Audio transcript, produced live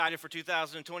Excited for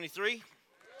 2023? You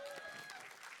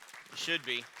should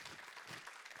be.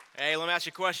 Hey, let me ask you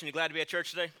a question. You glad to be at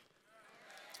church today?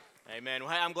 Amen.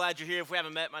 Well, hey, I'm glad you're here. If we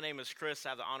haven't met, my name is Chris. I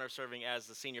have the honor of serving as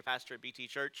the senior pastor at BT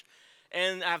Church.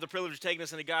 And I have the privilege of taking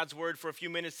us into God's Word for a few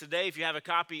minutes today. If you have a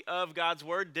copy of God's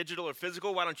Word, digital or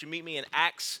physical, why don't you meet me in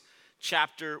Acts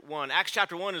chapter 1. Acts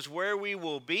chapter 1 is where we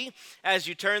will be. As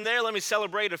you turn there, let me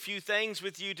celebrate a few things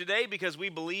with you today because we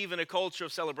believe in a culture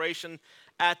of celebration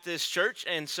at this church.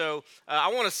 And so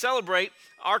I want to celebrate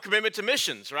our commitment to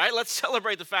missions, right? Let's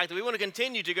celebrate the fact that we want to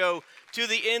continue to go to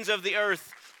the ends of the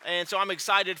earth. And so I'm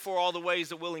excited for all the ways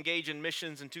that we'll engage in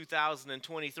missions in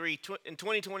 2023. In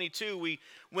 2022, we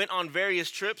went on various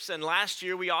trips, and last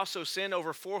year we also sent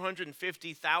over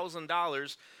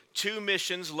 $450,000 to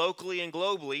missions locally and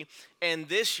globally. And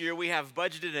this year we have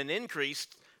budgeted an increase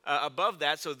above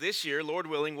that. So this year, Lord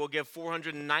willing, we'll give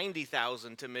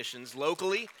 $490,000 to missions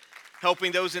locally,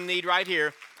 helping those in need right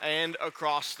here and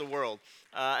across the world.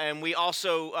 And we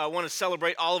also want to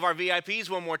celebrate all of our VIPs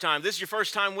one more time. This is your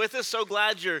first time with us. So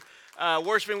glad you're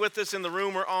worshiping with us in the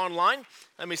room or online.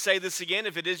 Let me say this again.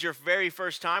 If it is your very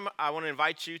first time, I want to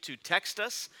invite you to text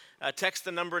us. Text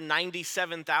the number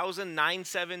 97000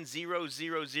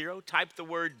 97000. Type the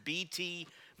word BT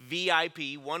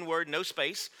VIP, one word, no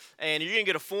space, and you're going to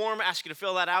get a form, ask you to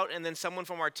fill that out, and then someone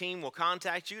from our team will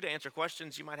contact you to answer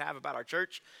questions you might have about our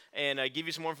church and give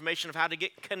you some more information of how to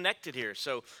get connected here.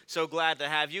 So glad to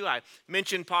have you. I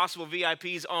mentioned possible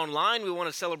VIPs online. We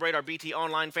want to celebrate our BT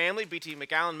Online family. BT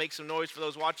McAllen, make some noise for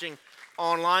those watching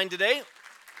online today.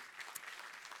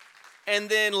 And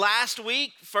then last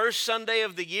week, first Sunday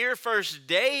of the year, first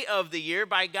day of the year,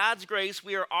 by God's grace,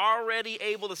 we are already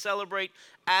able to celebrate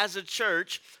as a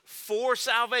church 4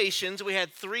 salvations. We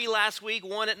had 3 last week,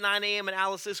 1 at 9 a.m. in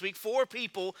Alice this week. 4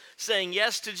 people saying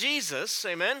yes to Jesus.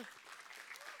 Amen.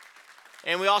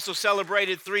 And we also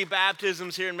celebrated 3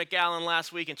 baptisms here in McAllen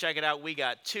last week. And check it out, we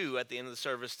got 2 at the end of the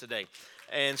service today.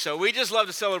 And so we just love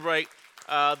to celebrate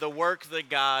the work that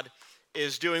God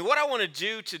is doing. What I want to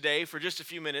do today for just a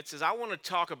few minutes is I want to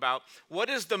talk about what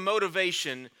is the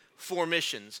motivation for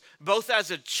missions, both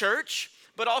as a church,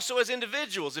 but also as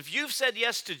individuals. If you've said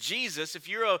yes to Jesus, if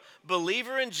you're a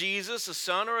believer in Jesus, a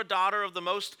son or a daughter of the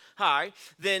Most High,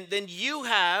 then you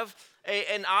have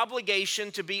an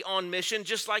obligation to be on mission,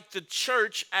 just like the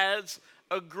church as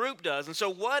a group does. And so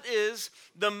what is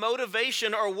the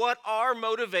motivation, or what are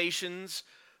motivations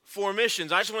for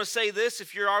missions? I just want to say this: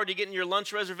 if you're already getting your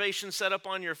lunch reservation set up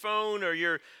on your phone, or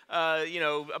you're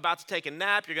about to take a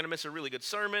nap, you're going to miss a really good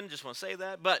sermon. Just want to say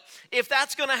that. But if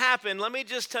that's going to happen, let me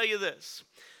just tell you this.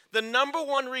 The number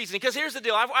one reason, because here's the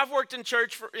deal: I've worked in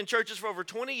churches for over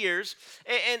 20 years,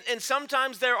 and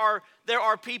sometimes there are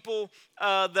people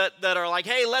that are like,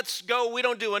 hey, let's go. We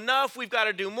don't do enough. We've got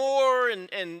to do more,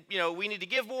 and we need to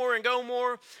give more and go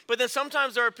more. But then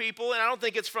sometimes there are people, and I don't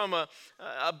think it's from a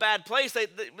bad place.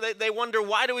 They wonder,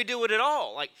 why do we do it at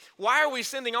all? Like, why are we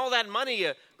sending all that money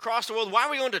across the world? Why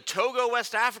are we going to Togo,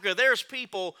 West Africa? There's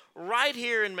people right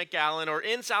here in McAllen or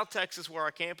in South Texas where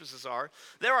our campuses are.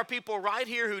 There are people right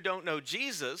here who don't know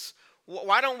Jesus.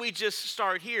 Why don't we just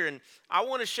start here? And I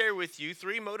want to share with you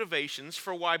 3 motivations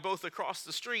for why both across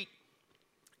the street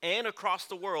and across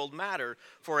the world matter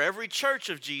for every church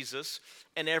of Jesus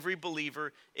and every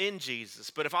believer in Jesus.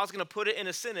 But if I was going to put it in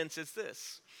a sentence, it's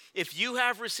this: if you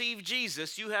have received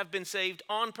Jesus, you have been saved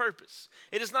on purpose.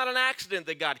 It is not an accident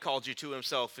that God called you to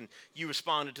himself and you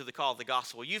responded to the call of the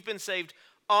gospel. You've been saved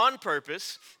on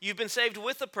purpose, you've been saved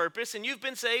with a purpose, and you've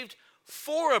been saved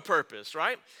for a purpose,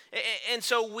 right? And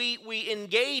so we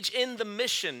engage in the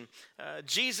mission.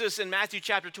 Jesus in Matthew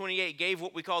chapter 28 gave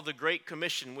what we call the Great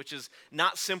Commission, which is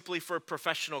not simply for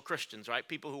professional Christians, right?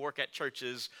 People who work at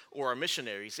churches or are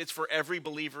missionaries. It's for every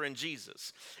believer in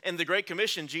Jesus. And the Great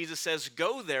Commission, Jesus says,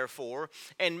 go therefore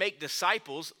and make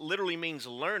disciples, literally means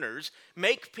learners.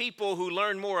 Make people who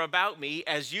learn more about me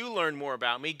as you learn more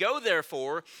about me. Go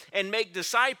therefore and make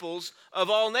disciples of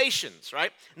all nations,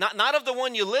 right? Not of the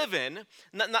one you live in,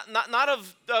 not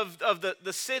of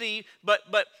the city,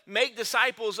 but make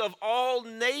disciples of all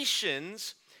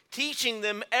nations, teaching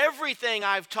them everything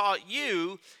I've taught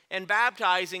you, and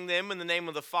baptizing them in the name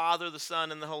of the Father, the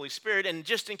Son, and the Holy Spirit. And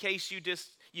just in case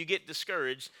you get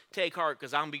discouraged, take heart,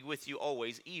 because I'll be with you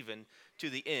always, even to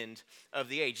the end of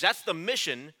the age. That's the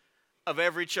mission of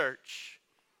every church.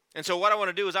 And so what I want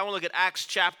to do is I want to look at Acts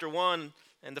chapter 1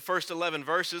 and the first 11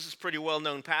 verses. It's a pretty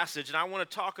well-known passage, and I want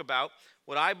to talk about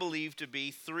what I believe to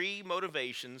be 3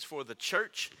 motivations for the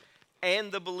church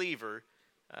and the believer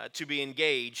to be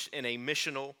engaged in a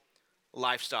missional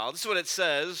lifestyle. This is what it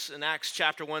says in Acts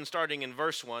chapter 1, starting in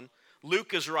verse 1.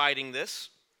 Luke is writing this.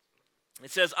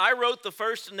 It says, I wrote the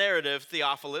first narrative,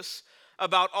 Theophilus,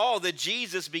 about all that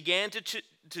Jesus began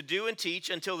to do and teach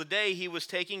until the day he was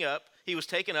taken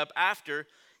up after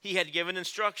he had given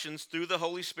instructions through the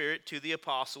Holy Spirit to the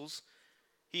apostles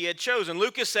he had chosen.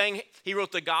 Luke is saying, he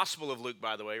wrote the Gospel of Luke,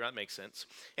 by the way, that makes sense.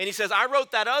 And he says, I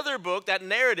wrote that other book, that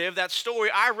narrative, that story,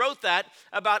 I wrote that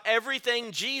about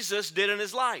everything Jesus did in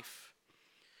his life.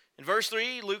 In verse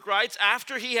 3, Luke writes,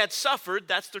 after he had suffered,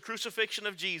 that's the crucifixion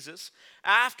of Jesus,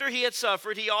 after he had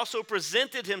suffered, he also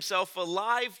presented himself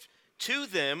alive to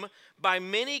them by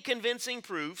many convincing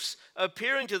proofs,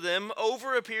 appearing to them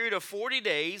over a period of 40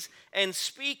 days and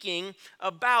speaking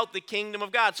about the kingdom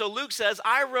of God. So Luke says,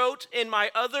 I wrote in my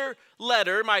other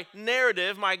letter, my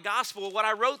narrative, my gospel, what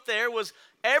I wrote there was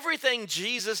everything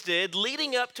Jesus did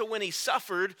leading up to when he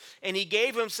suffered and he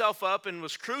gave himself up and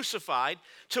was crucified,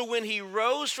 to when he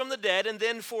rose from the dead, and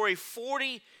then for a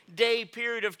 40-day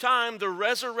period of time, the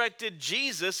resurrected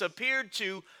Jesus appeared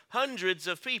to hundreds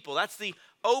of people. That's the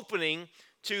opening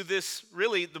to this.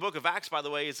 Really, the book of Acts, by the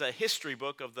way, is a history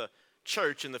book of the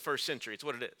church in the first century. It's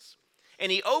what it is.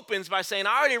 And he opens by saying,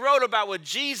 I already wrote about what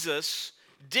Jesus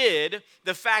did,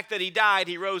 the fact that he died,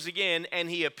 he rose again, and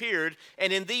he appeared.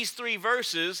 And in these 3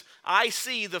 verses, I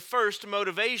see the first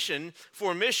motivation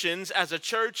for missions as a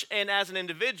church and as an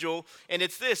individual. And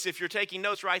it's this, if you're taking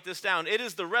notes, write this down. It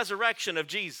is the resurrection of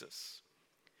Jesus.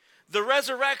 The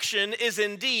resurrection is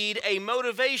indeed a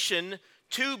motivation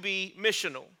to be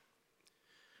missional.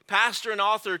 Pastor and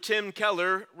author Tim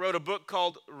Keller wrote a book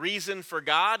called Reason for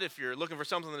God. If you're looking for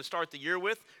something to start the year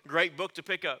with, great book to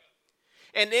pick up.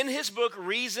 And in his book,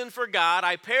 Reason for God,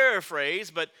 I paraphrase,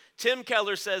 but Tim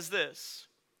Keller says this: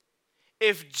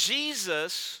 if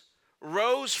Jesus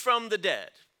rose from the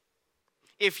dead,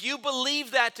 if you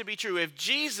believe that to be true, if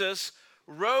Jesus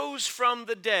rose from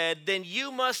the dead, then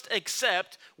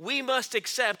we must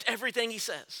accept everything he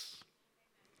says.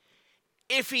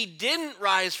 If he didn't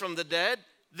rise from the dead,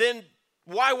 then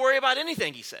why worry about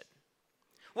anything he said?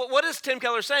 What is Tim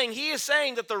Keller saying? He is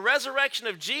saying that the resurrection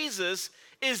of Jesus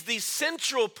is the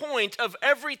central point of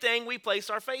everything we place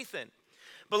our faith in.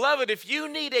 Beloved, if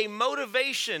you need a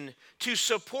motivation to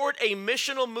support a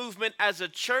missional movement as a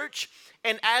church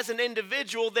and as an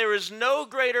individual, there is no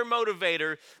greater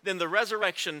motivator than the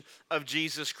resurrection of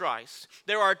Jesus Christ.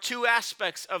 There are 2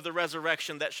 aspects of the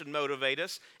resurrection that should motivate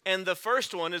us, and the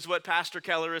first one is what Pastor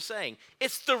Keller is saying.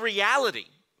 It's the reality.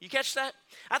 You catch that?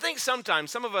 I think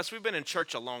sometimes, some of us, we've been in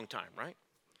church a long time, right?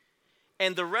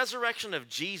 And the resurrection of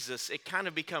Jesus, it kind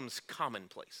of becomes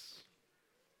commonplace.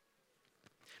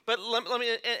 But let me,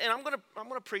 and I'm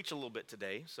gonna preach a little bit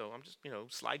today, so I'm just,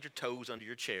 slide your toes under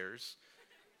your chairs.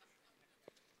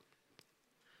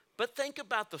 But think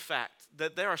about the fact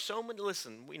that there are so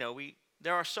many,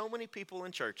 there are so many people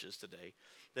in churches today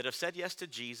that have said yes to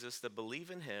Jesus, that believe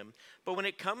in him, but when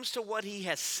it comes to what he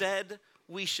has said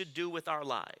we should do with our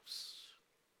lives,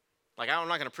 like I'm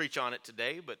not gonna preach on it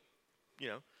today, but,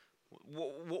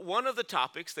 one of the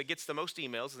topics that gets the most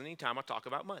emails is anytime I talk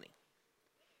about money.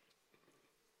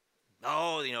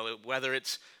 Oh, whether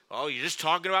it's, you're just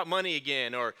talking about money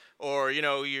again, or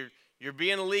you're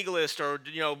being a legalist, or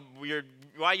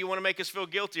why you want to make us feel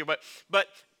guilty. But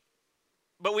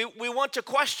we want to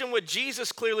question what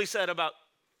Jesus clearly said about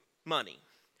money,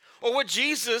 or what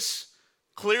Jesus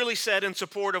clearly said in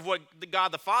support of what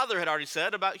God the Father had already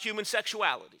said about human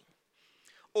sexuality,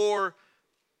 or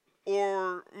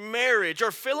marriage,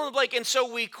 or fill in the blank. And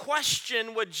so we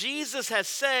question what Jesus has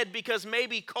said because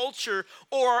maybe culture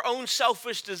or our own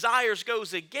selfish desires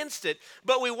goes against it,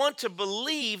 but we want to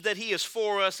believe that he is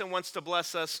for us and wants to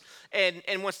bless us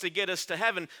and wants to get us to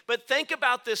heaven. But think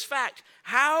about this fact.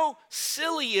 How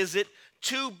silly is it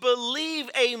to believe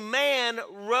a man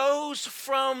rose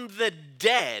from the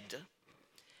dead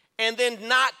and then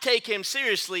not take him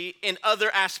seriously in other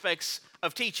aspects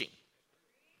of teaching?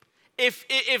 If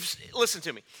listen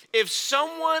to me, if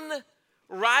someone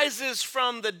rises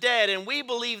from the dead and we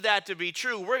believe that to be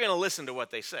true, we're going to listen to what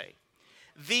they say.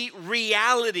 The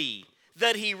reality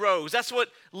that he rose, that's what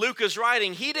Luke is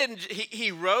writing.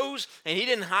 He rose and he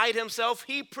didn't hide himself.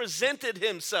 He presented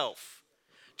himself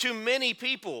to many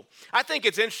people. I think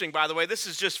it's interesting, by the way, this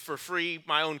is just for free,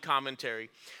 my own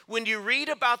commentary. When you read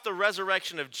about the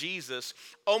resurrection of Jesus,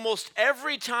 almost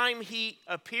every time he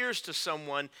appears to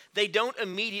someone, they don't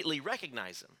immediately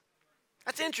recognize him.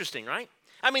 That's interesting, right?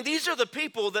 I mean, these are the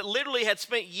people that literally had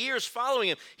spent years following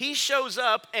him. He shows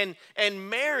up, and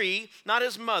Mary, not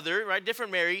his mother, right,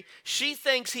 different Mary, she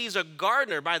thinks he's a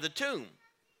gardener by the tomb.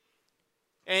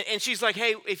 And she's like,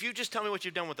 hey, if you just tell me what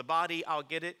you've done with the body, I'll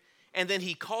get it. And then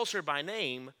he calls her by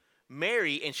name,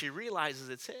 Mary, and she realizes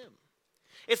it's him.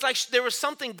 It's like there was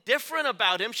something different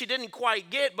about him she didn't quite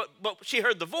get, but she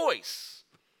heard the voice.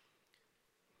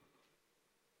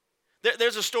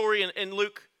 There's a story in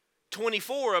Luke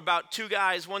 24 about two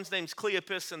guys. One's name's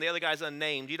Cleopas and the other guy's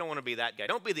unnamed. You don't want to be that guy.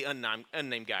 Don't be the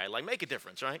unnamed guy. Like, make a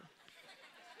difference, right?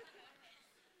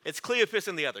 It's Cleopas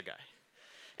and the other guy.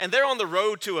 And they're on the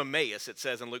road to Emmaus, it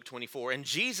says in Luke 24. And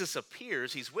Jesus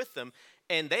appears, he's with them,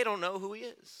 and they don't know who he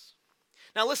is.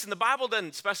 Now listen, the Bible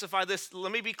doesn't specify this.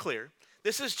 Let me be clear.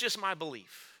 This is just my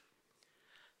belief.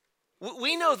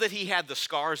 We know that he had the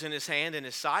scars in his hand and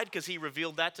his side because he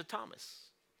revealed that to Thomas.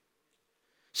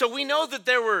 So we know that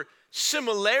there were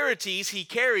similarities he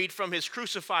carried from his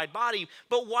crucified body,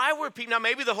 but why were people, now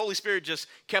maybe the Holy Spirit just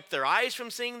kept their eyes from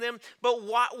seeing them, but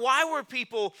why were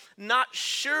people not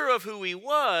sure of who he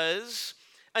was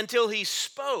until he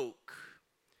spoke?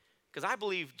 Because I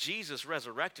believe Jesus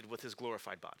resurrected with his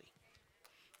glorified body.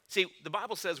 See, the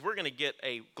Bible says we're going to get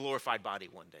a glorified body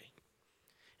one day.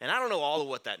 And I don't know all of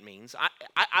what that means.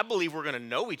 I believe we're going to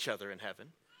know each other in heaven.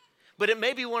 But it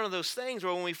may be one of those things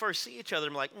where when we first see each other,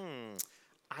 I'm like,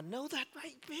 I know that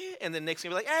right there. And then Nick's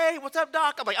going to be like, hey, what's up,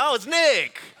 Doc? I'm like, oh, it's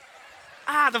Nick.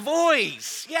 The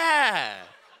voice. Yeah.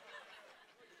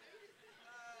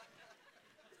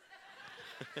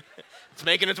 It's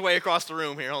making its way across the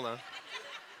room here. Hold on.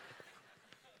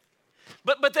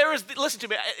 But there is, listen to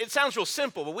me, it sounds real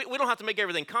simple, but we don't have to make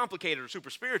everything complicated or super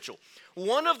spiritual.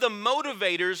 One of the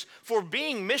motivators for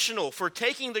being missional, for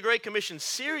taking the Great Commission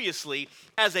seriously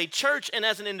as a church and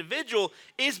as an individual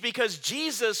is because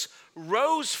Jesus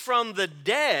rose from the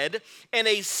dead, and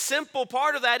a simple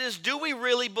part of that is, do we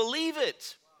really believe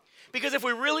it? Because if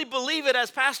we really believe it,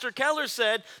 as Pastor Keller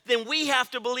said, then we have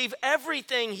to believe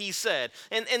everything he said.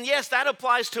 And yes, that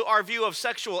applies to our view of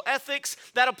sexual ethics.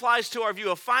 That applies to our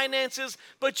view of finances.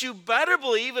 But you better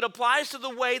believe it applies to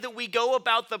the way that we go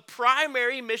about the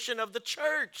primary mission of the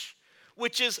church,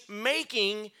 which is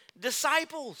making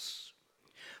disciples.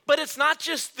 But it's not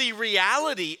just the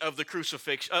reality of the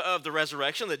crucifixion, of the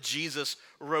resurrection, that Jesus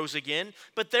rose again,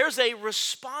 but there's a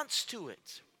response to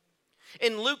it.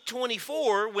 In Luke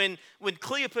 24, when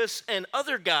Cleopas and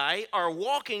other guy are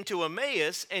walking to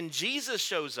Emmaus and Jesus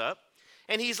shows up,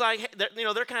 and he's like,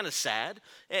 they're kind of sad.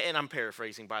 And I'm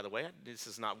paraphrasing, by the way. This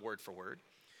is not word for word.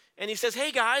 And he says,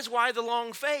 hey, guys, why the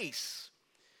long face?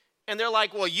 And they're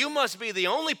like, well, you must be the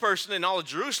only person in all of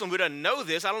Jerusalem who doesn't know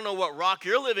this. I don't know what rock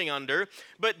you're living under.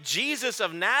 But Jesus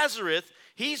of Nazareth,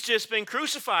 he's just been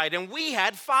crucified, and we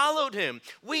had followed him.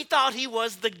 We thought he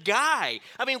was the guy.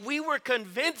 I mean, we were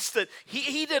convinced that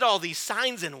he did all these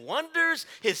signs and wonders.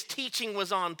 His teaching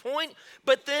was on point.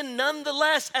 But then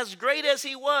nonetheless, as great as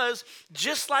he was,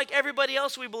 just like everybody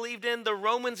else we believed in, the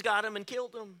Romans got him and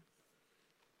killed him.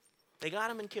 They got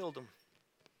him and killed him.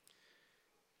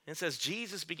 And it says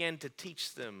Jesus began to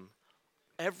teach them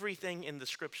everything in the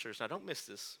scriptures. Now, don't miss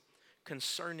this,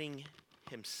 concerning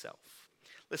himself.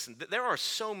 Listen, there are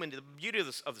so many, the beauty of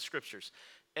the scriptures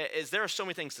is there are so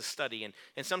many things to study.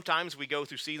 And sometimes we go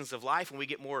through seasons of life and we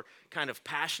get more kind of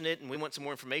passionate and we want some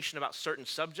more information about certain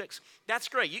subjects. That's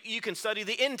great. You can study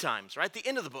the end times, right? The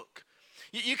end of the book.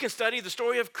 You can study the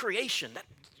story of creation.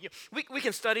 We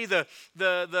can study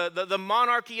the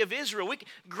monarchy of Israel.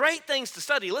 Great things to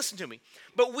study, listen to me.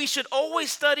 But we should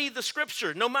always study the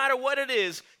scripture, no matter what it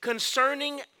is,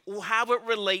 concerning how it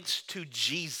relates to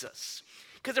Jesus.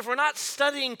 Because if we're not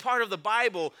studying part of the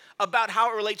Bible about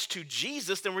how it relates to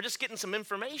Jesus, then we're just getting some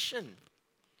information.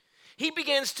 He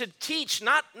begins to teach,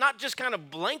 not just kind of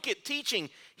blanket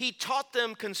teaching. He taught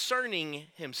them concerning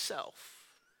himself.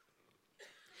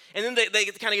 And then they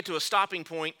kind of get to a stopping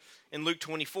point in Luke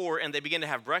 24, and they begin to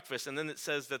have breakfast. And then it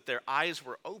says that their eyes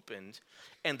were opened,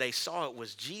 and they saw it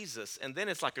was Jesus. And then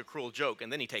it's like a cruel joke,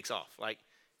 and then he takes off.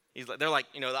 They're like,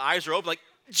 the eyes are open, like,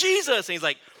 Jesus! And he's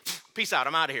like, peace out,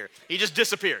 I'm out of here. He just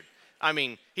disappeared. I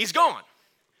mean, he's gone.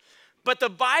 But the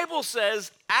Bible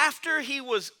says after he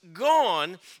was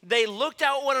gone, they looked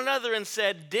at one another and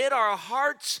said, did our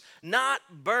hearts not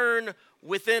burn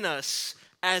within us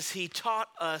as he taught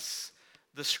us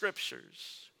the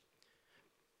scriptures?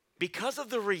 Because of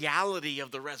the reality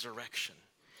of the resurrection,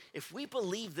 if we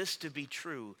believe this to be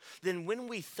true, then when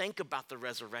we think about the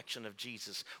resurrection of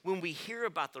Jesus, when we hear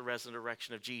about the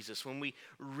resurrection of Jesus, when we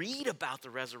read about the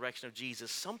resurrection of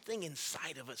Jesus, something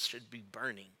inside of us should be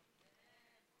burning.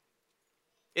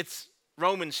 It's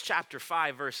Romans chapter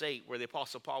 5, verse 8, where the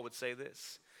Apostle Paul would say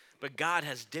this. But God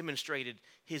has demonstrated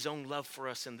his own love for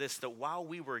us in this, that while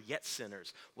we were yet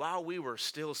sinners, while we were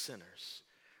still sinners,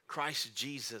 Christ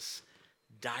Jesus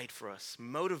died for us.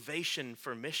 Motivation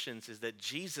for missions is that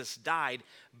Jesus died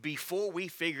before we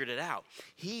figured it out.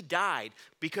 He died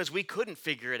because we couldn't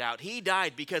figure it out. He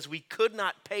died because we could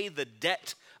not pay the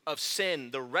debt of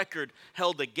sin, the record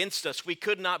held against us. We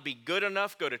could not be good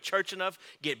enough, go to church enough,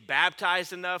 get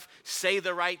baptized enough, say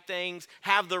the right things,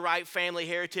 have the right family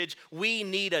heritage. We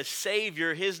need a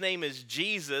Savior. His name is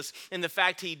Jesus. And the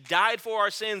fact He died for our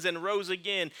sins and rose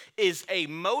again is a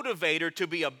motivator to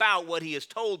be about what He has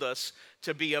told us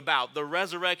to be about. The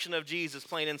resurrection of Jesus,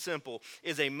 plain and simple,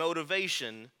 is a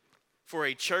motivation for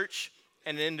a church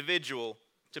and an individual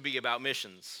to be about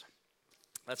missions.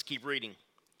 Let's keep reading.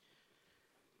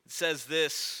 It says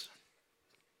this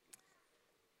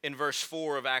in verse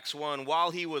 4 of Acts 1,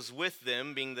 while He was with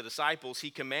them, being the disciples, He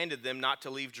commanded them not to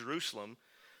leave Jerusalem,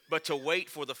 but to wait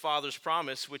for the Father's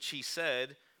promise, which He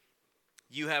said,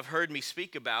 you have heard me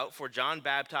speak about, for John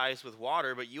baptized with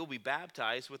water, but you'll be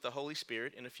baptized with the Holy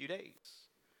Spirit in a few days.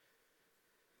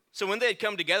 So when they had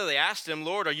come together, they asked Him,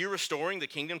 Lord, are you restoring the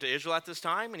kingdom to Israel at this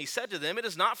time? And He said to them, it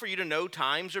is not for you to know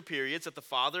times or periods that the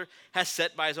Father has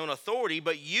set by His own authority,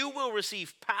 but you will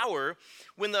receive power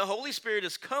when the Holy Spirit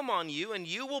has come on you, and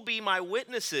you will be my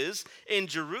witnesses in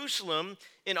Jerusalem,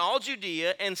 in all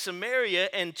Judea and Samaria,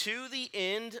 and to the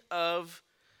end of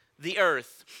the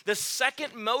earth. The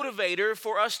second motivator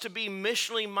for us to be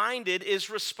missionally minded is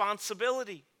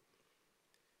responsibility.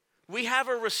 We have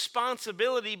a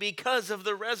responsibility because of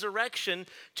the resurrection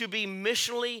to be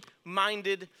missionally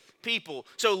minded people.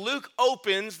 So Luke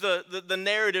opens the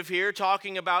narrative here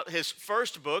talking about his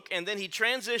first book, and then he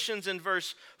transitions in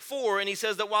verse 4, and he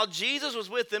says that while Jesus was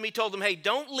with them, He told them, hey,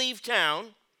 don't leave town.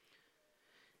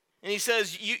 And He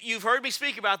says, you've heard me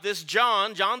speak about this.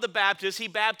 John the Baptist, he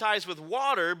baptized with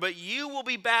water, but you will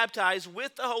be baptized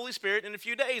with the Holy Spirit in a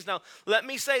few days. Now, let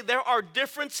me say there are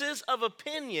differences of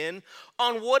opinion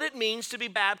on what it means to be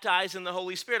baptized in the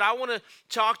Holy Spirit. I want to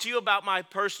talk to you about my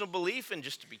personal belief, and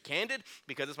just to be candid,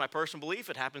 because it's my personal belief,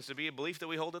 it happens to be a belief that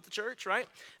we hold at the church, right?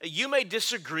 You may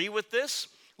disagree with this.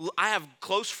 I have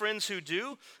close friends who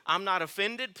do. I'm not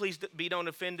offended. Please don't be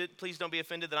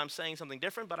offended that I'm saying something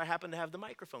different, but I happen to have the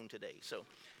microphone today. So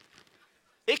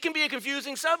it can be a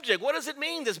confusing subject. What does it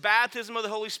mean, this baptism of the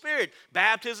Holy Spirit,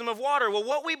 baptism of water? Well,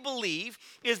 what we believe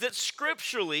is that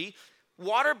scripturally,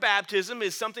 water baptism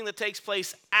is something that takes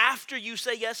place after you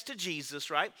say yes to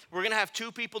Jesus, right? We're going to have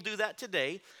 2 people do that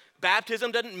today.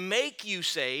 Baptism doesn't make you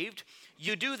saved.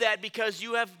 You do that because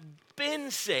you have been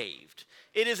saved.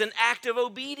 It is an act of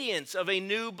obedience of a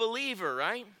new believer,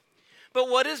 right? But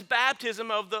what is baptism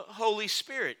of the Holy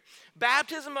Spirit?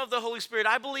 Baptism of the Holy Spirit,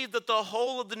 I believe that the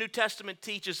whole of the New Testament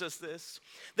teaches us this,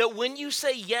 that when you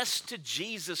say yes to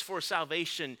Jesus for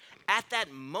salvation, at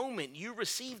that moment you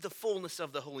receive the fullness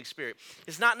of the Holy Spirit.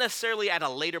 It's not necessarily at a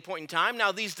later point in time.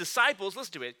 Now these disciples,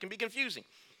 listen to it, it can be confusing.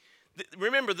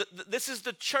 Remember, this is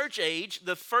the church age.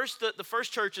 The first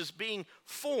church is being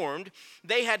formed.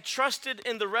 They had trusted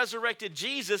in the resurrected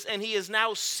Jesus, and He is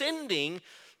now sending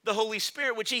the Holy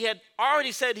Spirit, which He had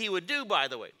already said He would do, by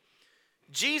the way.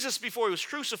 Jesus, before He was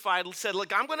crucified, said,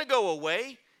 look, I'm going to go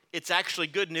away. It's actually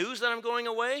good news that I'm going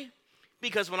away,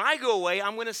 because when I go away,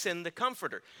 I'm going to send the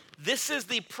Comforter. This is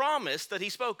the promise that He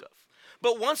spoke of.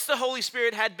 But once the Holy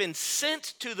Spirit had been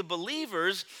sent to the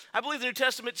believers, I believe the New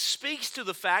Testament speaks to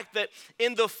the fact that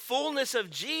in the fullness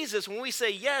of Jesus, when we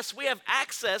say yes, we have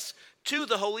access to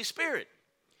the Holy Spirit.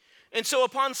 And so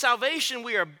upon salvation,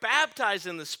 we are baptized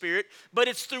in the Spirit, but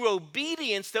it's through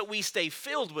obedience that we stay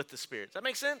filled with the Spirit. Does that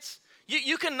make sense?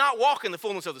 You cannot walk in the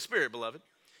fullness of the Spirit, beloved.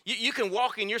 You can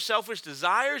walk in your selfish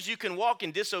desires, you can walk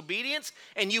in disobedience,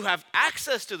 and you have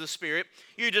access to the Spirit.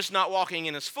 You're just not walking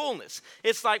in His fullness.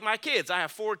 It's like my kids. I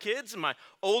have 4 kids, and my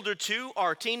older 2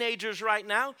 are teenagers right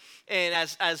now. And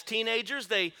as teenagers,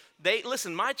 they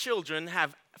listen, my children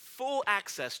have full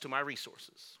access to my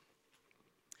resources.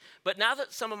 But now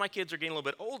that some of my kids are getting a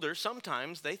little bit older,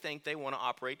 sometimes they think they want to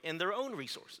operate in their own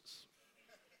resources.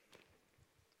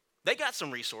 They got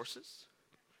some resources.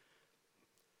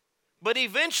 But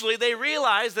eventually they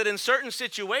realize that in certain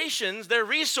situations, their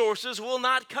resources will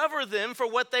not cover them for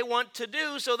what they want to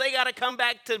do. So they got to come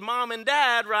back to mom and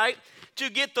dad, right, to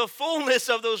get the fullness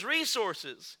of those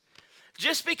resources.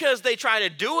 Just because they try to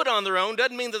do it on their own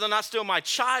doesn't mean that they're not still my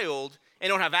child and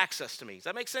don't have access to me. Does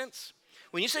that make sense?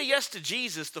 When you say yes to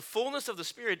Jesus, the fullness of the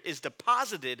Spirit is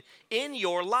deposited in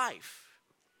your life.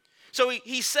 So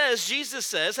Jesus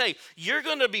says, hey, you're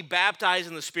going to be baptized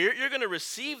in the Spirit. You're going to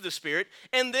receive the Spirit.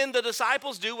 And then the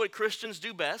disciples do what Christians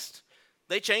do best.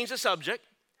 They change the subject.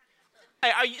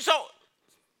 Hey, so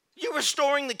you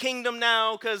restoring the kingdom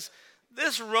now? Because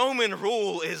this Roman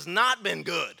rule has not been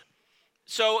good.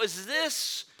 So is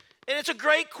this, and it's a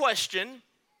great question,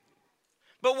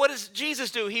 But what does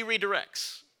Jesus do? He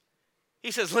redirects.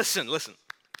 He says, listen,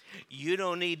 you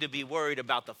don't need to be worried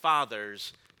about the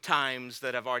Father's times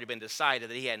that have already been decided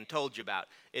that he hadn't told you about.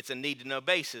 It's a need-to-know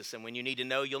basis, and when you need to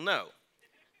know, you'll know.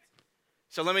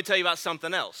 So let me tell you about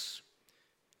something else.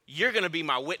 You're going to be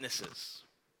my witnesses,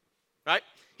 right?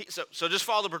 So just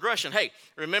follow the progression. Hey,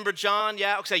 remember John?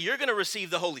 Yeah, okay, you're going to receive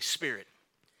the Holy Spirit.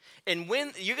 And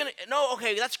when you're going to, no,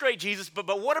 okay, that's great, Jesus, but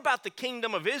what about the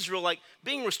kingdom of Israel, like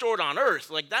being restored on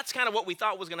earth? Like that's kind of what we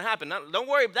thought was going to happen. Now, don't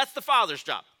worry, that's the Father's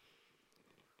job.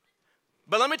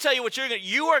 But let me tell you what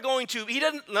you are going to, he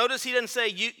doesn't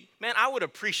say, man, I would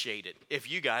appreciate it if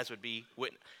you guys would be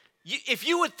witness. If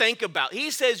you would think about,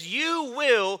 he says, you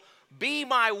will be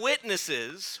my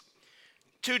witnesses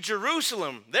to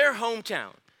Jerusalem, their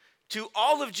hometown, to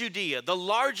all of Judea, the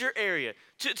larger area,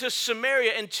 to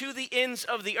Samaria, and to the ends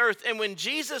of the earth. And when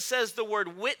Jesus says the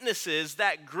word witnesses,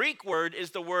 that Greek word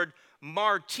is the word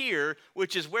martyr,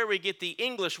 which is where we get the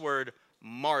English word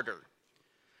martyr.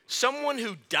 Someone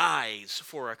who dies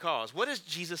for a cause. What is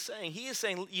Jesus saying? He is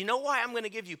saying, you know why I'm going to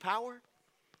give you power?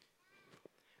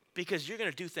 Because you're going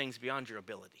to do things beyond your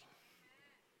ability.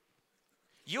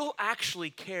 You'll actually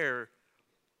care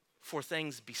for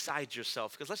things besides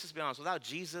yourself. Because let's just be honest, without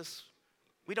Jesus,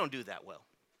 we don't do that well.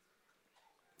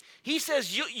 He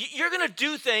says you're going to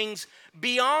do things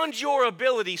beyond your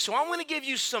ability, so I'm going to give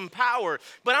you some power,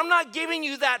 but I'm not giving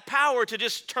you that power to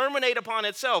just terminate upon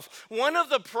itself. One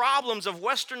of the problems of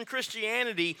Western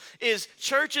Christianity is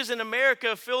churches in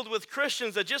America filled with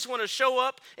Christians that just want to show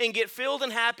up and get filled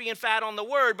and happy and fat on the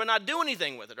word, but not do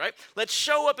anything with it, right? Let's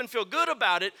show up and feel good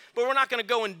about it, but we're not going to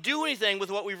go and do anything with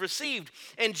what we've received.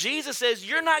 And Jesus says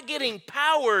you're not getting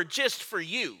power just for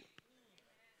you.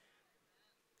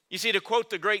 You see, to quote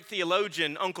the great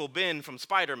theologian Uncle Ben from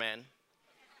Spider-Man,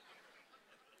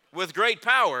 with great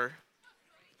power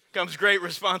comes great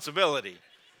responsibility.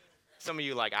 Some of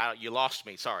you you lost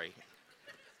me, sorry.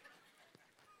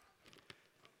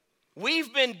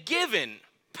 We've been given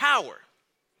power,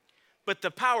 but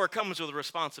the power comes with a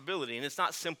responsibility, and it's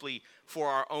not simply for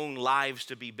our own lives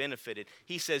to be benefited.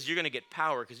 He says you're going to get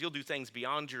power because you'll do things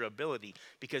beyond your ability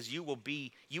because you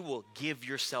will give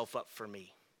yourself up for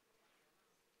me.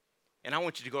 And I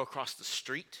want you to go across the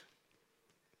street.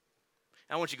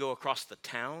 I want you to go across the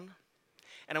town.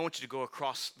 And I want you to go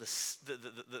across the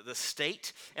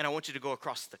state. And I want you to go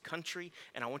across the country.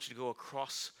 And I want you to go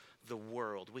across the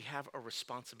world. We have a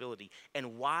responsibility.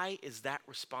 And why is that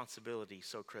responsibility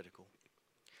so critical?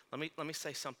 Let me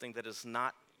say something that is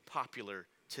not popular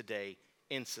today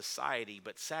in society,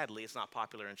 but sadly it's not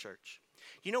popular in church.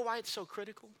 You know why it's so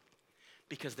critical?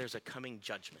 Because there's a coming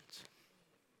judgment.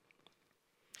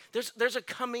 There's a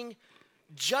coming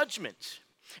judgment.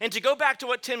 And to go back to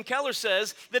what Tim Keller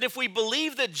says, that if we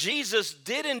believe that Jesus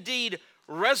did indeed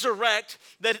resurrect,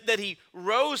 that he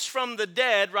rose from the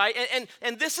dead, right?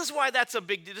 And this is why that's a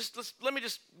big deal. Let me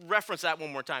just reference that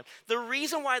one more time. The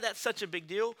reason why that's such a big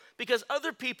deal, because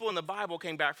other people in the Bible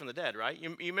came back from the dead, right?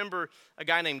 You remember a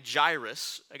guy named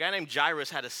Jairus. A guy named Jairus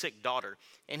had a sick daughter,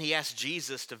 and he asked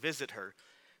Jesus to visit her.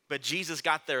 But Jesus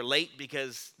got there late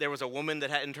because there was a woman that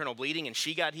had internal bleeding and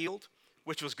she got healed,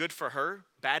 which was good for her,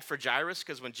 bad for Jairus,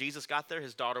 because when Jesus got there,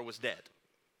 his daughter was dead.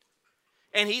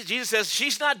 And Jesus says,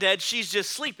 she's not dead, she's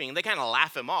just sleeping. And they kind of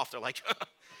laugh him off. They're like,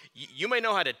 you may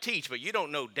know how to teach, but you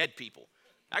don't know dead people.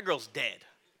 That girl's dead.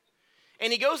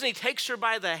 And he goes and he takes her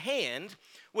by the hand,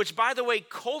 which, by the way,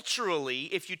 culturally,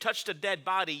 if you touched a dead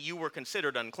body, you were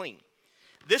considered unclean.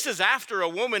 This is after a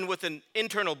woman with an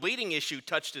internal bleeding issue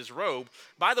touched his robe.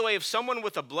 By the way, if someone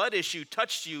with a blood issue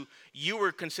touched you, you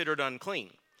were considered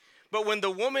unclean. But when the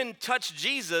woman touched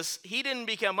Jesus, he didn't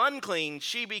become unclean,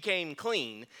 she became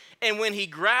clean. And when he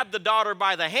grabbed the daughter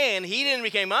by the hand, he didn't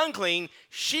become unclean,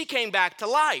 she came back to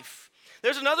life.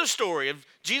 There's another story of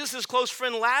Jesus' close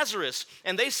friend Lazarus,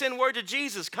 and they send word to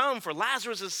Jesus, come, for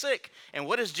Lazarus is sick. And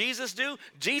what does Jesus do?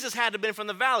 Jesus had to have been from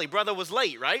the valley. Brother was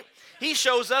late, right? He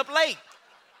shows up late.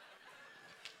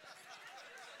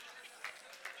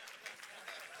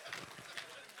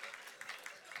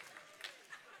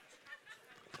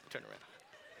 Turn around.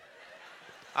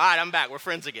 All right, I'm back. We're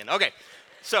friends again. Okay,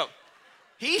 so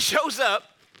he shows up,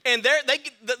 and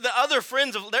the other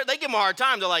friends, they give him a hard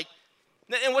time. They're like,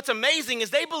 and what's amazing is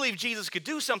they believe Jesus could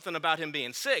do something about him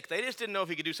being sick. They just didn't know if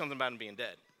he could do something about him being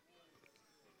dead.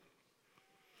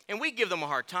 And we give them a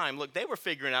hard time. Look, they were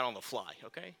figuring it out on the fly,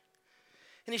 okay?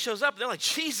 And he shows up, and they're like,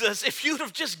 Jesus, if you'd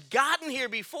have just gotten here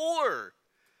before.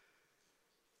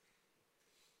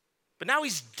 But now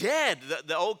he's dead.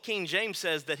 The old King James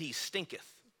says that he stinketh.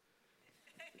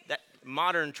 That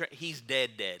modern, he's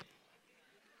dead.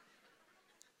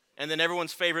 And then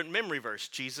everyone's favorite memory verse,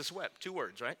 Jesus wept. 2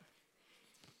 words, right?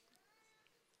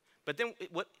 But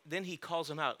then he calls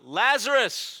him out.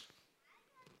 Lazarus,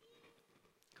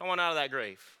 come on out of that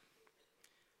grave.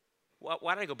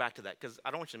 Why did I go back to that? Because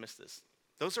I don't want you to miss this.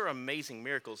 Those are amazing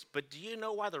miracles. But do you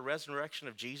know why the resurrection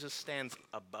of Jesus stands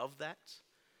above that?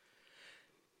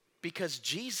 Because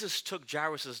Jesus took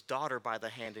Jairus' daughter by the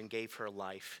hand and gave her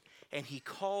life. And he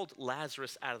called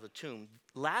Lazarus out of the tomb.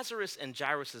 Lazarus and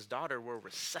Jairus' daughter were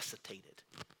resuscitated.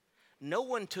 No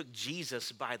one took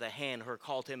Jesus by the hand or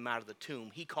called him out of the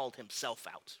tomb. He called himself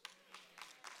out.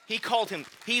 He called him,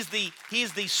 he's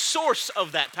the source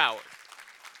of that power.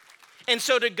 And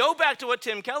so to go back to what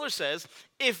Tim Keller says,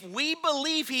 if we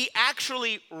believe he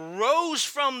actually rose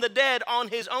from the dead on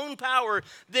his own power,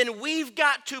 then we've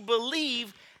got to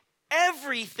believe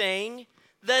everything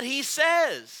that he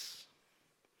says.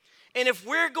 And if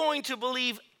we're going to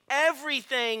believe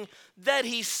everything that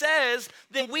he says,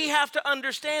 then we have to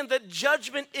understand that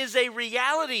judgment is a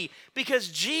reality, because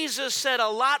Jesus said a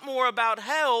lot more about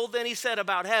hell than he said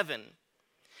about heaven.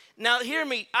 Now, hear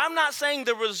me. I'm not saying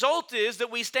the result is that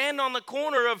we stand on the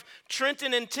corner of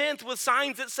Trenton and 10th with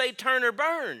signs that say turn or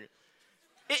burn.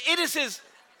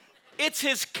 It's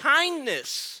his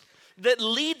kindness that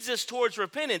leads us towards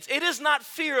repentance. It is not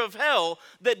fear of hell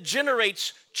that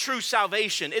generates true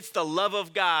salvation. It's the love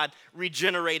of God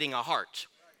regenerating a heart.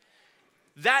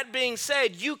 That being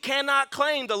said, you cannot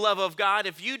claim the love of God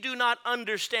if you do not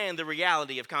understand the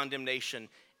reality of condemnation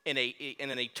in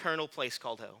an eternal place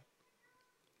called hell.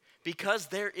 Because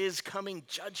there is coming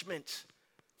judgment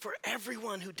for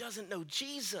everyone who doesn't know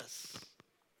Jesus.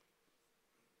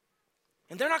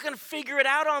 And they're not going to figure it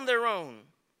out on their own.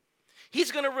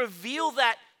 He's going to reveal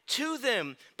that to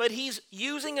them, but he's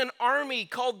using an army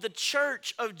called the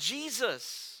Church of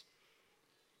Jesus.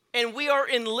 And we are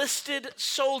enlisted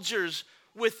soldiers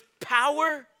with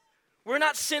power. We're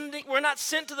not sent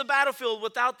to the battlefield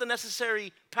without the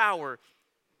necessary power.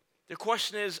 The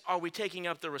question is, are we taking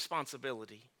up the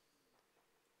responsibility?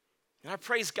 And I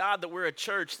praise God that we're a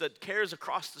church that cares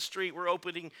across the street. We're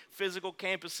opening physical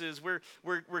campuses.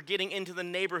 We're getting into the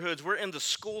neighborhoods. We're in the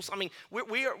schools. I mean,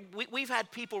 we've had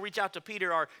people reach out to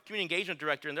Peter, our community engagement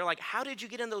director, and they're like, how did you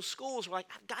get in those schools? We're like,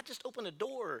 God just opened a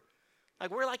door. Like,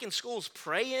 we're like in schools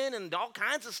praying and all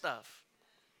kinds of stuff.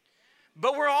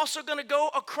 But we're also going to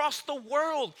go across the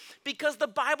world, because the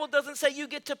Bible doesn't say you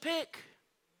get to pick.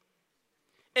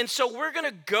 And so we're going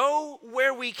to go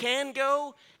where we can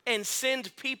go and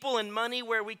send people and money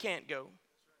where we can't go.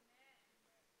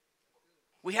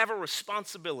 We have a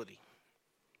responsibility.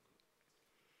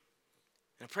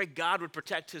 And I pray God would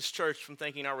protect his church from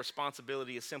thinking our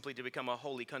responsibility is simply to become a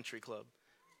holy country club,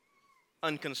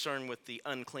 unconcerned with the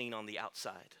unclean on the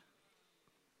outside.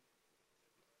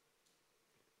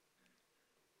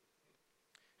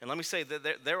 And let me say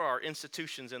that there are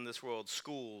institutions in this world,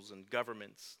 schools and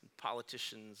governments and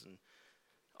politicians and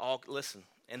all, listen,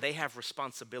 and they have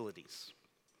responsibilities.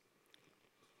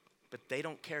 But they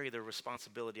don't carry the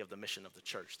responsibility of the mission of the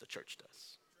church. The church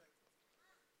does.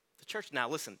 The church, now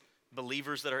listen,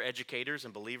 believers that are educators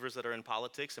and believers that are in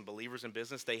politics and believers in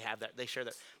business, they have that, they share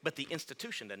that. But the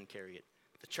institution doesn't carry it.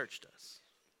 The church does.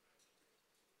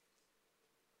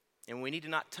 And we need to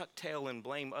not tuck tail and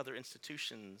blame other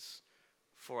institutions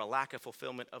for a lack of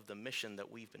fulfillment of the mission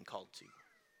that we've been called to.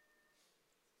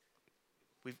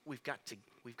 We've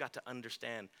got to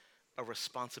understand a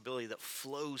responsibility that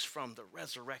flows from the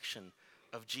resurrection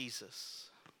of Jesus.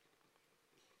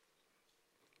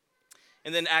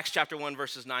 And then Acts chapter 1,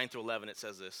 verses 9 through 11, it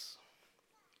says this.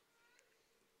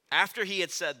 After he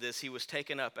had said this, he was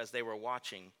taken up as they were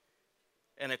watching,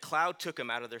 and a cloud took him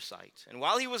out of their sight. And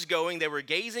while he was going, they were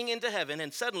gazing into heaven,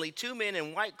 and suddenly 2 men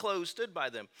in white clothes stood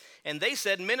by them. And they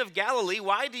said, Men of Galilee,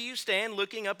 why do you stand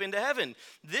looking up into heaven?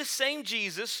 This same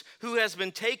Jesus who has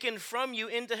been taken from you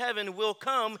into heaven will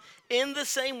come in the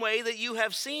same way that you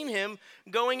have seen him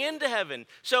going into heaven.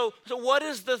 So what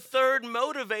is the third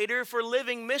motivator for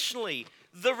living missionally?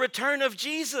 The return of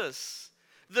Jesus,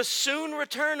 the soon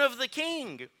return of the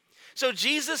King. So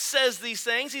Jesus says these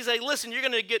things. He's like, listen, you're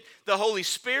going to get the Holy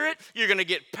Spirit. You're going to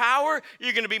get power.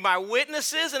 You're going to be my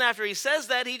witnesses. And after he says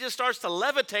that, he just starts to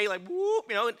levitate like, whoop,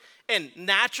 you know. And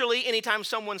naturally, anytime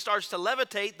someone starts to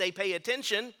levitate, they pay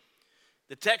attention.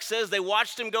 The text says they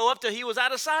watched him go up till he was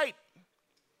out of sight.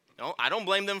 No, I don't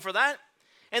blame them for that.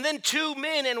 And then 2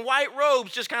 men in white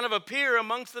robes just kind of appear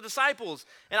amongst the disciples.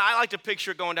 And I like to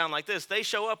picture it going down like this. They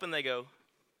show up and they go,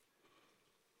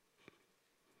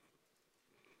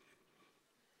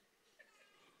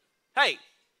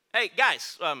 Hey,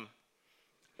 guys,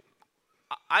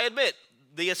 I admit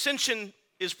the ascension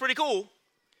is pretty cool,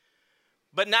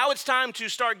 But now it's time to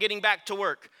start getting back to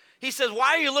work. He says,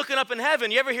 why are you looking up in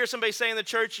heaven? You ever hear somebody say in the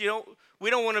church, we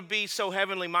don't want to be so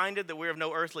heavenly minded that we're of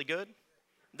no earthly good?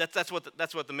 That's what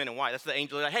the men in white, that's the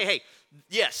angel. Like, hey,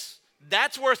 yes,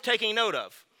 that's worth taking note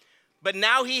of. But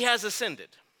now he has ascended.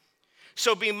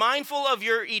 So be mindful of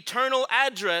your eternal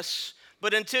address,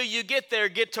 but until you get there,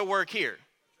 get to work here.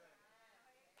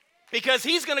 Because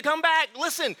he's going to come back.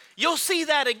 Listen, you'll see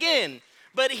that again.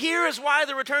 But here is why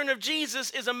the return of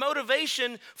Jesus is a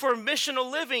motivation for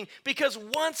missional living. Because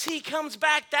once he comes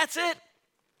back, that's it.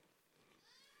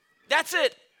 That's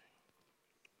it.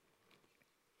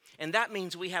 And that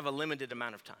means we have a limited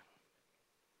amount of time.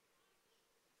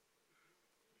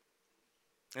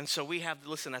 And so we have,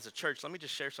 listen, as a church, let me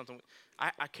just share something.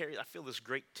 I feel this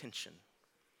great tension.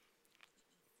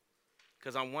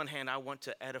 Because on one hand, I want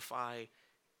to edify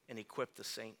and equip the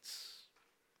saints.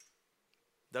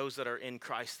 Those that are in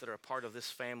Christ, that are a part of this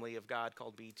family of God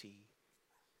called BT.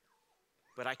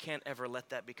 But I can't ever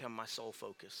let that become my sole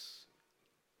focus.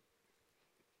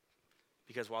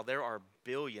 Because while there are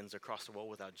billions across the world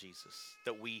without Jesus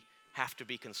that we have to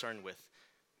be concerned with,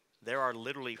 there are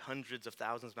literally hundreds of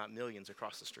thousands, not millions,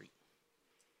 across the street.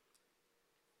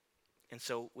 And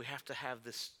so we have to have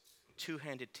this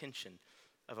two-handed tension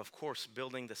of course,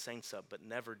 building the saints up, but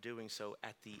never doing so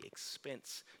at the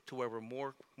expense to where we're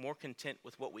more content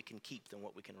with what we can keep than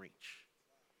what we can reach.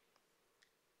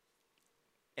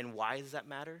 And why does that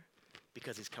matter?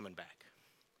 Because he's coming back.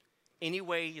 Any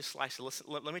way you slice it, listen,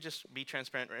 let me just be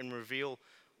transparent and reveal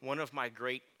one of my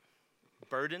great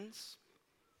burdens,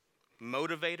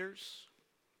 motivators,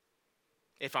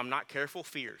 if I'm not careful,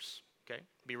 fears, okay?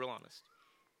 Be real honest.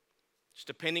 Just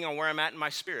depending on where I'm at in my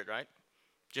spirit, right?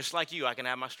 Just like you, I can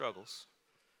have my struggles.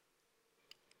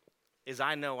 Is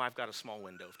I know I've got a small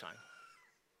window of time.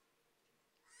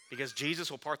 Because Jesus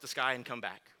will part the sky and come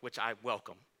back, which I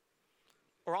welcome.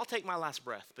 Or I'll take my last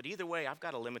breath. But either way, I've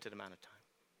got a limited amount of time.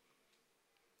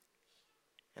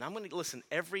 And I'm going to, listen,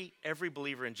 every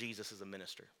believer in Jesus is a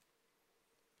minister.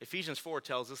 Ephesians 4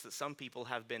 tells us that some people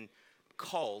have been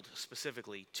called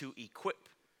specifically to equip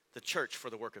the church for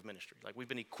the work of ministry. Like we've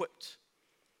been equipped.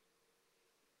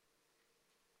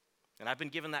 And I've been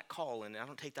given that call, and I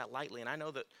don't take that lightly. And I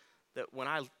know that when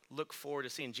I look forward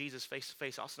to seeing Jesus face to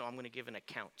face, I also know I'm going to give an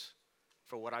account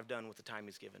for what I've done with the time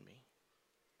he's given me.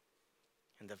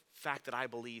 And the fact that I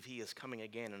believe he is coming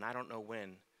again, and I don't know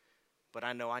when, but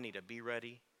I know I need to be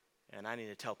ready, and I need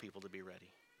to tell people to be ready,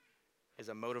 is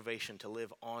a motivation to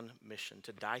live on mission,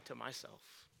 to die to myself,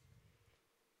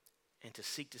 and to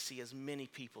seek to see as many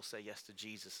people say yes to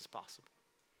Jesus as possible.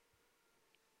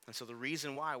 And so the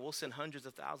reason why we'll send hundreds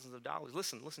of thousands of dollars.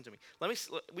 Listen to me.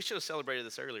 We should have celebrated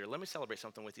this earlier. Let me celebrate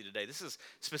something with you today. This is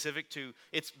specific to,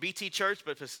 it's BT Church,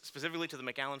 but specifically to the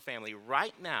McAllen family.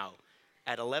 Right now,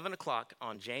 at 11 o'clock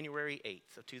on January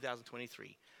 8th of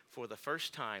 2023, for the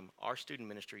first time, our student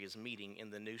ministry is meeting in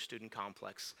the new student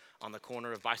complex on the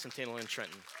corner of Bicentennial and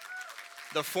Trenton.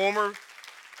 The former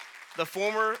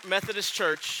Methodist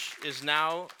Church is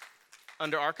now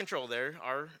under our control there,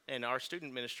 our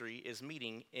student ministry is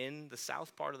meeting in the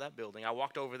south part of that building. I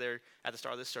walked over there at the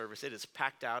start of this service. It is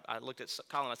packed out. I looked at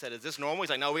Colin. I said, is this normal?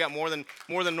 He's like, no, we got more than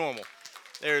normal.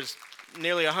 There's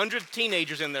nearly 100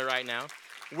 teenagers in there right now.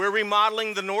 We're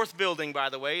remodeling the north building, by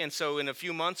the way, and so in a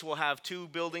few months, we'll have 2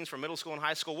 buildings for middle school and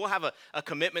high school. We'll have a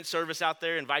commitment service out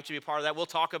there, invite you to be a part of that. We'll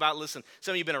talk about, listen,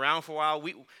 some of you have been around for a while.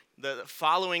 The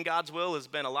following God's will has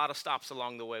been a lot of stops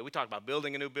along the way. We talked about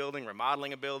building a new building,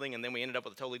 remodeling a building, and then we ended up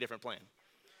with a totally different plan.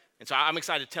 And so I'm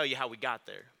excited to tell you how we got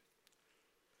there.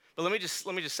 But let me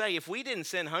just say, if we didn't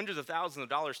send hundreds of thousands of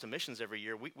dollars to missions every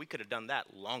year, we could have done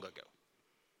that long ago.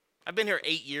 I've been here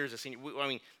 8 years as senior.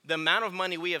 The amount of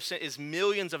money we have sent is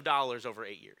millions of dollars over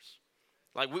 8 years.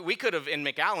 Like we could have in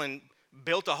McAllen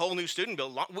built a whole new student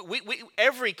building.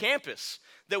 Every campus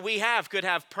that we have could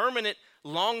have permanent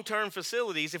long-term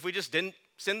facilities if we just didn't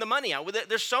send the money out.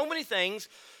 There's so many things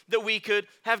that we could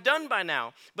have done by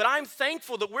now. But I'm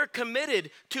thankful that we're committed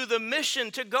to the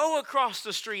mission to go across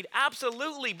the street,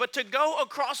 absolutely, but to go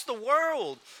across the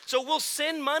world. So we'll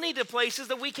send money to places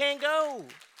that we can't go.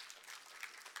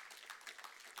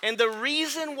 And the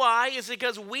reason why is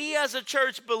because we as a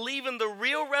church believe in the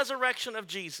real resurrection of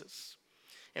Jesus.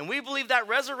 And we believe that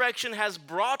resurrection has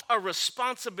brought a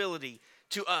responsibility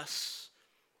to us.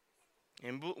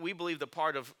 And we believe the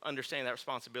part of understanding that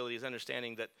responsibility is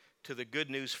understanding that to the good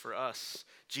news for us,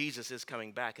 Jesus is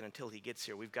coming back. And until he gets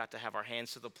here, we've got to have our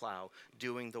hands to the plow,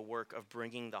 doing the work of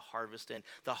bringing the harvest in.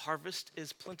 The harvest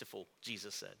is plentiful,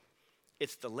 Jesus said.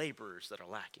 It's the laborers that are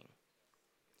lacking.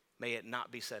 May it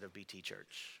not be said of BT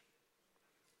Church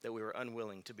that we were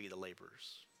unwilling to be the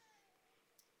laborers.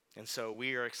 And so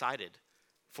we are excited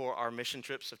for our mission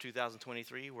trips of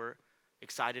 2023. We're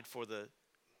excited for the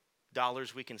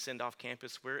dollars we can send off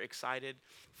campus. We're excited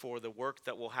for the work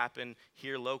that will happen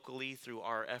here locally through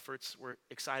our efforts. We're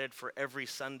excited for every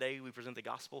Sunday we present the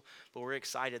gospel, but we're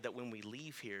excited that when we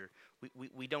leave here,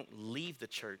 we don't leave the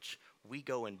church, we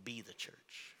go and be the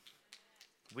church.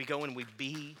 We go and we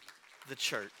be the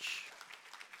church.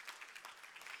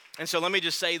 And so let me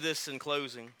just say this in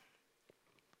closing.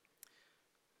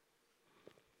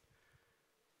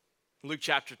 Luke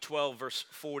chapter 12, verse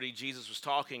 40, Jesus was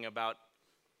talking about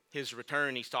his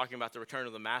return. He's talking about the return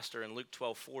of the master. In Luke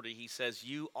 12:40, he says,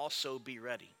 you also be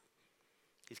ready.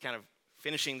 He's kind of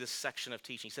finishing this section of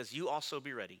teaching. He says, you also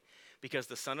be ready, because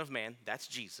the Son of Man, that's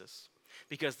Jesus,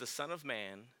 because the Son of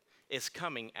Man is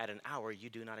coming at an hour you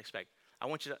do not expect. I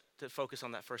want you to focus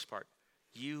on that first part.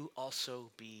 You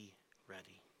also be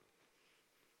ready.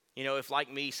 You know, if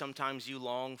like me, sometimes you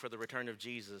long for the return of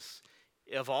Jesus,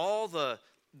 of all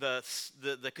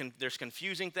there's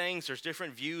confusing things. There's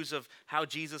different views of how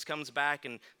Jesus comes back,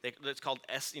 and it's called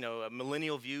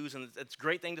millennial views, and it's a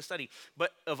great thing to study.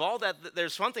 But of all that,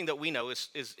 there's one thing that we know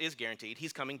is guaranteed.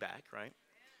 He's coming back, right?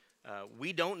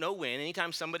 We don't know when.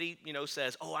 Anytime somebody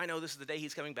says, "Oh, I know this is the day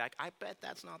he's coming back," I bet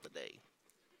that's not the day.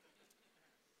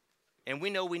 And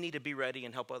we know we need to be ready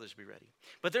and help others be ready.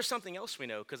 But there's something else we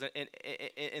know, because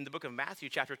in the book of Matthew,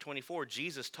 chapter 24,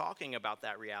 Jesus talking about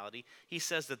that reality, he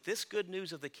says that this good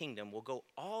news of the kingdom will go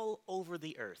all over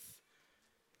the earth,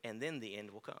 and then the end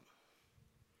will come.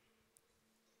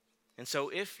 And so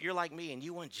if you're like me and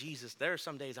you want Jesus, there are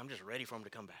some days I'm just ready for him to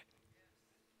come back.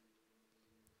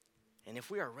 And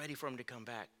if we are ready for him to come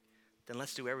back, then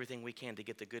let's do everything we can to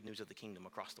get the good news of the kingdom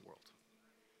across the world.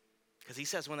 Because he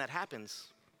says when that happens,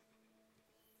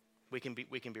 we can be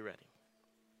ready.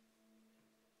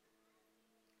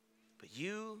 But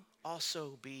you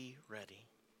also be ready.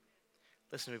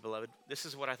 Listen to me, beloved. This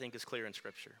is what I think is clear in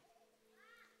Scripture.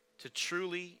 To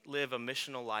truly live a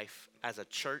missional life as a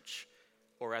church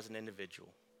or as an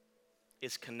individual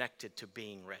is connected to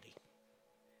being ready.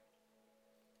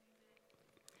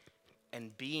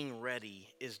 And being ready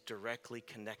is directly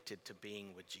connected to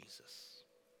being with Jesus.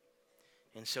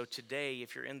 And so today,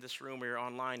 if you're in this room or you're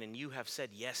online and you have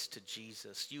said yes to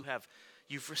Jesus,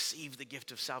 you've received the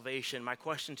gift of salvation, my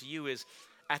question to you is,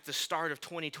 at the start of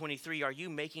 2023, are you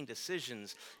making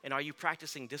decisions and are you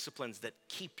practicing disciplines that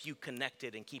keep you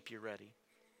connected and keep you ready?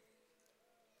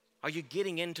 Are you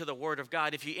getting into the Word of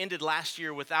God? If you ended last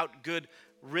year without good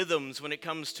rhythms when it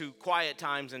comes to quiet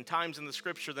times and times in the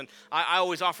Scripture, then I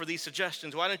always offer these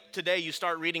suggestions. Why don't today you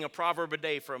start reading a proverb a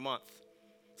day for a month?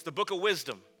 It's the book of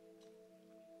wisdom.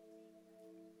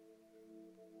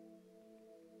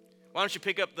 Why don't you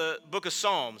pick up the book of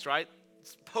Psalms, right?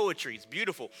 It's poetry. It's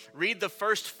beautiful. Read the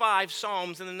first 5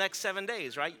 Psalms in the next 7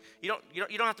 days, right? You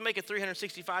don't have to make a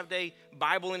 365-day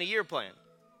Bible in a year plan.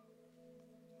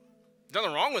 There's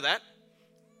nothing wrong with that.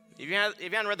 If you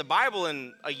haven't read the Bible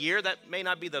in a year, that may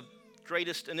not be the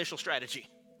greatest initial strategy.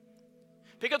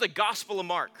 Pick up the Gospel of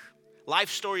Mark, life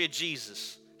story of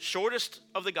Jesus, shortest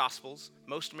of the Gospels,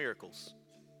 most miracles.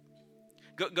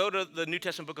 Go to the New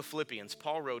Testament book of Philippians.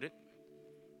 Paul wrote it.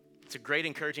 It's a great,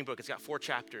 encouraging book. It's got 4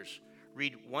 chapters.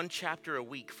 Read 1 chapter a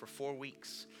week for 4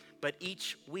 weeks. But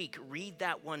each week, read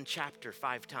that 1 chapter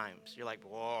 5 times. You're like,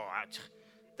 whoa,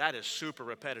 that is super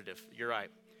repetitive. You're right.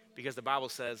 Because the Bible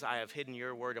says, I have hidden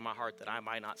your word in my heart that I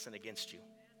might not sin against you.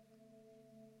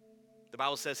 The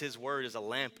Bible says his word is a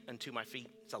lamp unto my feet.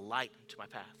 It's a light unto my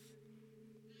path.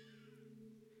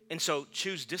 And so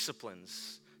choose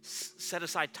disciplines. Set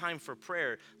aside time for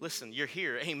prayer. Listen, you're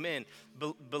here. Amen.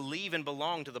 Believe and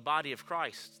belong to the body of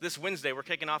Christ. This Wednesday, we're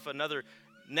kicking off another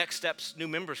Next Steps new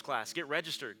members class. Get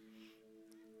registered.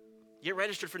 Get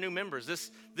registered for new members.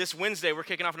 This Wednesday, we're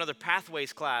kicking off another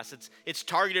Pathways class. It's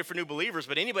targeted for new believers,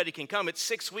 but anybody can come. It's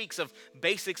 6 weeks of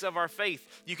basics of our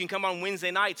faith. You can come on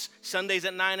Wednesday nights. Sundays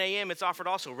at 9 a.m. It's offered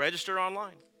also. Register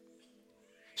online.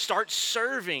 Start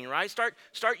serving, right? Start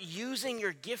using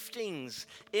your giftings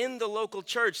in the local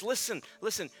church. Listen,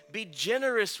 be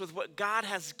generous with what God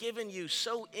has given you.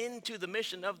 Sow into the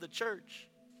mission of the church.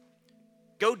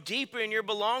 Go deeper in your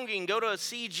belonging. Go to a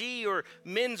CG or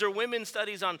men's or women's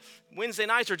studies on Wednesday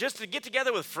nights, or just to get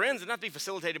together with friends and not be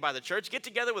facilitated by the church. Get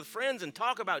together with friends and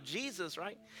talk about Jesus,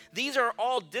 right? These are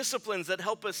all disciplines that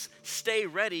help us stay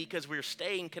ready because we're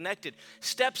staying connected.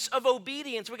 Steps of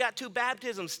obedience. We got 2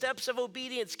 baptisms. Steps of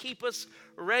obedience keep us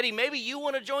ready. Maybe you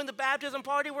want to join the baptism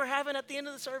party we're having at the end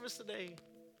of the service today.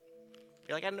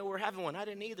 You're like, I didn't know we're having one. I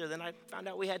didn't either. Then I found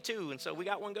out we had 2, and so we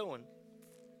got one going.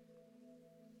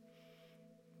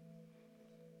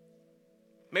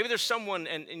 Maybe there's someone,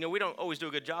 and we don't always do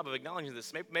a good job of acknowledging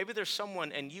this. Maybe there's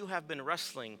someone and you have been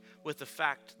wrestling with the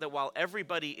fact that while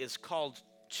everybody is called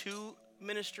to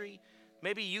ministry,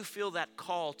 maybe you feel that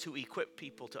call to equip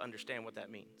people to understand what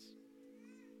that means.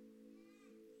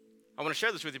 I want to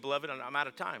share this with you, beloved, and I'm out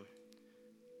of time.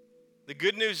 The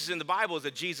good news in the Bible is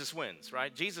that Jesus wins,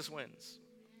 right? Jesus wins.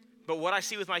 But what I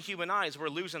see with my human eyes, we're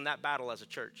losing that battle as a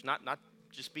church, not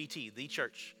just BT, the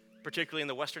church, particularly in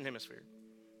the Western Hemisphere.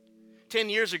 10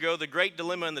 years ago, the great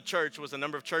dilemma in the church was the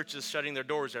number of churches shutting their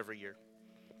doors every year.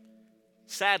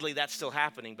 Sadly, that's still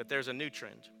happening, but there's a new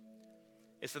trend.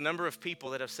 It's the number of people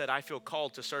that have said, I feel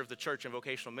called to serve the church in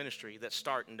vocational ministry, that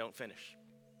start and don't finish.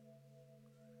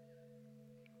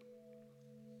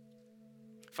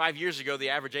 5 years ago, the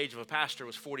average age of a pastor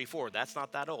was 44. That's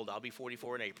not that old. I'll be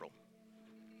 44 in April.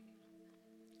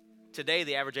 Today,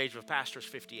 the average age of a pastor is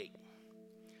 58.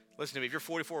 Listen to me, if you're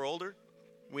 44 or older,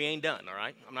 we ain't done, all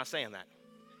right? I'm not saying that.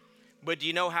 But do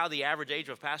you know how the average age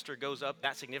of a pastor goes up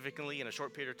that significantly in a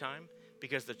short period of time?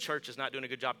 Because the church is not doing a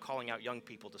good job calling out young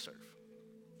people to serve.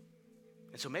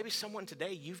 And so maybe someone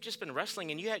today, you've just been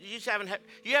wrestling and you haven't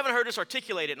heard us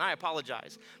articulate it, and I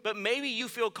apologize. But maybe you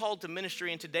feel called to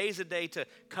ministry, and today's a day to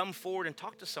come forward and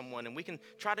talk to someone, and we can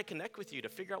try to connect with you to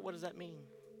figure out what does that mean.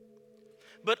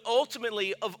 But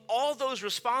ultimately, of all those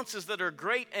responses that are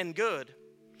great and good,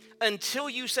 until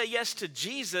you say yes to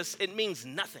Jesus, it means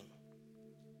nothing.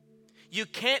 You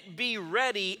can't be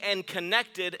ready and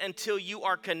connected until you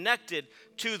are connected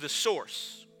to the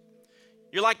source.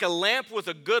 You're like a lamp with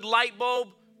a good light bulb,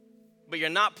 but you're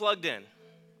not plugged in.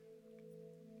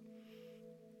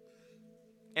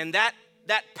 And that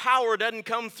power doesn't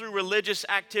come through religious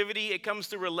activity. It comes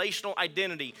through relational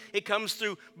identity. It comes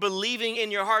through believing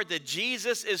in your heart that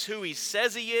Jesus is who he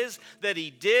says he is, that he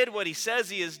did what he says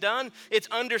he has done. It's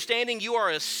understanding you are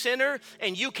a sinner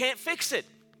and you can't fix it.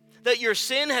 That your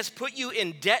sin has put you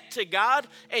in debt to God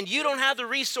and you don't have the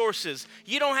resources,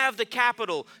 you don't have the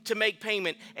capital to make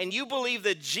payment. And you believe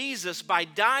that Jesus, by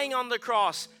dying on the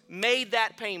cross, made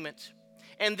that payment.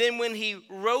 And then when he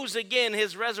rose again,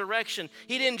 his resurrection,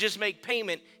 he didn't just make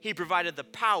payment, he provided the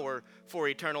power for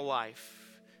eternal life.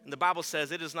 And the Bible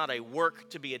says it is not a work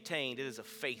to be attained, it is a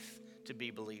faith to be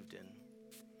believed in.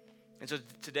 And so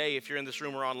today, if you're in this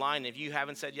room or online, if you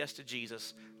haven't said yes to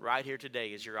Jesus, right here today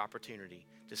is your opportunity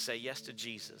to say yes to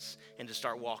Jesus and to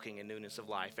start walking in newness of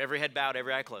life. Every head bowed,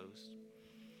 every eye closed.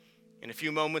 In a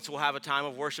few moments, we'll have a time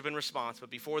of worship and response. But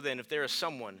before then, if there is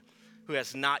someone who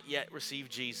has not yet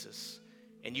received Jesus,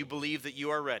 and you believe that you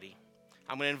are ready,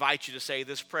 I'm going to invite you to say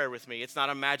this prayer with me. It's not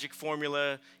a magic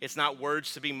formula. It's not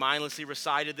words to be mindlessly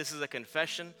recited. This is a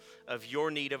confession of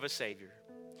your need of a Savior.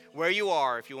 Where you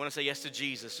are, if you want to say yes to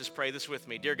Jesus, just pray this with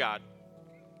me. Dear God,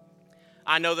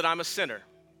 I know that I'm a sinner,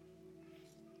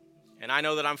 and I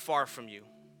know that I'm far from you.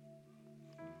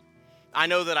 I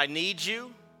know that I need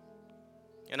you,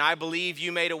 and I believe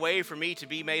you made a way for me to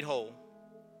be made whole.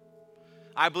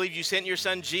 I believe you sent your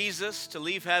son Jesus to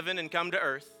leave heaven and come to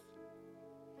earth.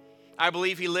 I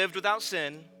believe he lived without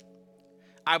sin.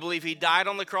 I believe he died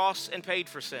on the cross and paid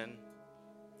for sin.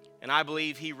 And I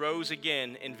believe he rose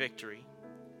again in victory.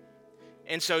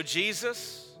 And so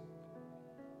Jesus,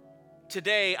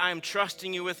 today I am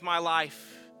trusting you with my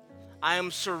life. I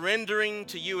am surrendering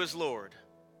to you as Lord.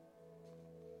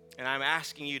 And I'm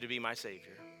asking you to be my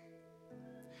Savior.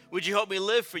 Would you help me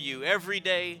live for you every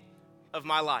day of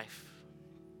my life?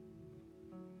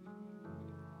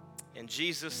 And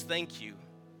Jesus, thank you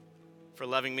for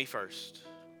loving me first.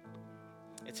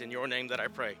 It's in your name that I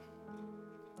pray.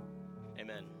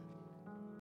 Amen.